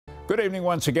Good evening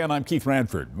once again. I'm Keith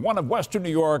Ranford. One of Western New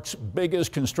York's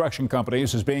biggest construction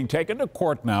companies is being taken to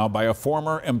court now by a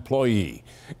former employee.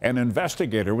 An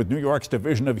investigator with New York's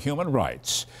Division of Human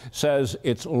Rights says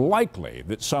it's likely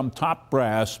that some top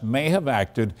brass may have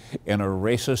acted in a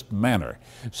racist manner.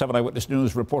 7 Eyewitness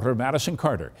News reporter Madison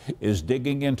Carter is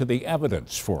digging into the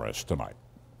evidence for us tonight.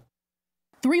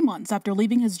 3 months after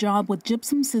leaving his job with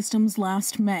Gypsum Systems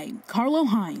last May, Carlo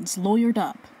Hines lawyered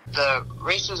up. The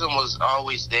racism was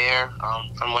always there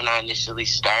from when I initially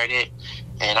started,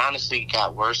 and honestly it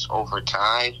got worse over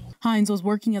time. Hines was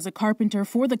working as a carpenter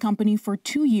for the company for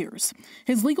 2 years.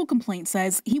 His legal complaint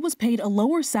says he was paid a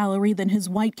lower salary than his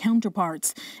white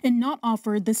counterparts and not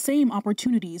offered the same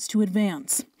opportunities to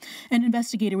advance. An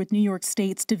investigator with New York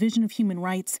State's Division of Human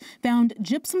Rights found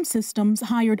Gypsum Systems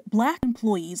hired black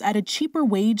employees at a cheaper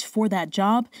wage for that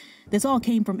job. This all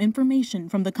came from information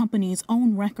from the company's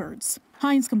own records.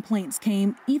 Hines' complaints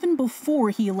came even before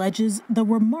he alleges the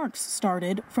remarks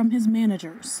started from his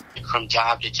managers. From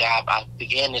job to job, I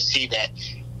began to see that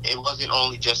it wasn't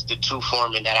only just the two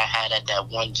foremen that I had at that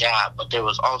one job, but there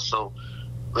was also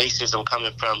racism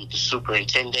coming from the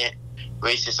superintendent,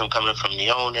 racism coming from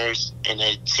the owners, and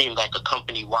it seemed like a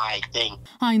company-wide thing.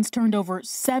 Hines turned over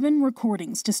 7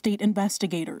 recordings to state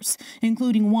investigators,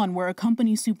 including one where a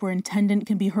company superintendent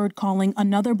can be heard calling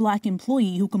another black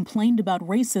employee who complained about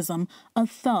racism a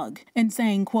thug and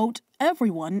saying, quote,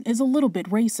 "Everyone is a little bit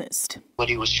racist." What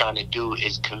he was trying to do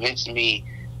is convince me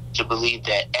to believe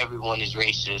that everyone is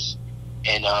racist.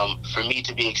 And for me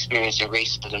to be experiencing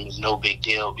racism is no big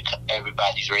deal because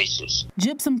everybody's racist.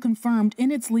 Gypsum confirmed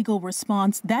in its legal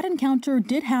response that encounter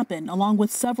did happen along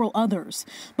with several others,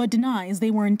 but denies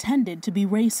they were intended to be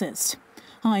racist.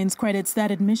 Hines credits that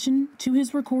admission to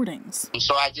his recordings.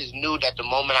 So I just knew that the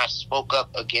moment I spoke up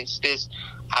against this,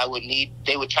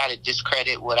 they would try to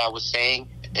discredit what I was saying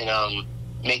and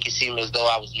make it seem as though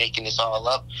I was making this all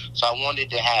up. So I wanted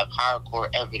to have hardcore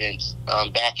evidence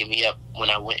backing me up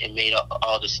when I went and made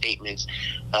all the statements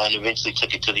and eventually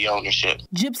took it to the ownership.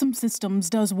 Gypsum Systems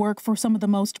does work for some of the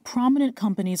most prominent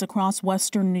companies across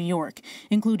Western New York,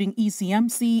 including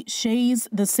ECMC, Shays,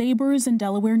 the Sabres, and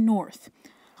Delaware North.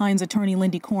 Hines attorney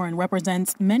Lindy Corin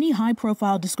represents many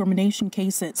high-profile discrimination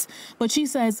cases, but she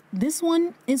says this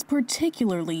one is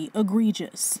particularly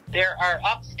egregious. There are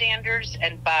upstanders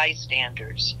and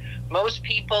bystanders. Most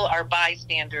people are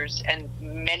bystanders, and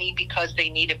many because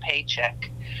they need a paycheck.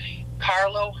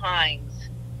 Carlo Hines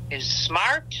is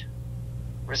smart,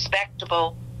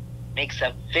 respectable, makes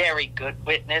a very good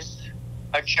witness.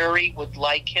 A jury would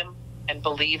like him and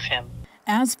believe him.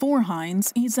 As for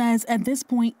Hines, he says at this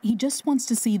point he just wants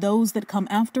to see those that come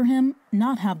after him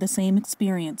not have the same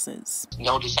experiences.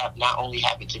 This not only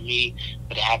happened to me,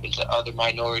 but it happened to other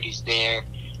minorities there.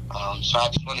 So I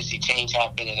just want to see change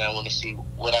happen, and I want to see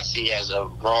what I see as a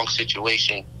wrong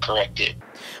situation corrected.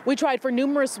 We tried for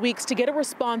numerous weeks to get a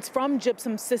response from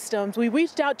Gypsum Systems. We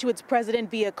reached out to its president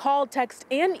via call, text,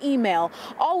 and email.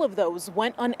 All of those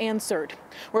went unanswered.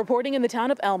 Reporting in the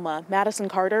town of Elma, Madison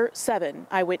Carter, 7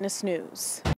 Eyewitness News.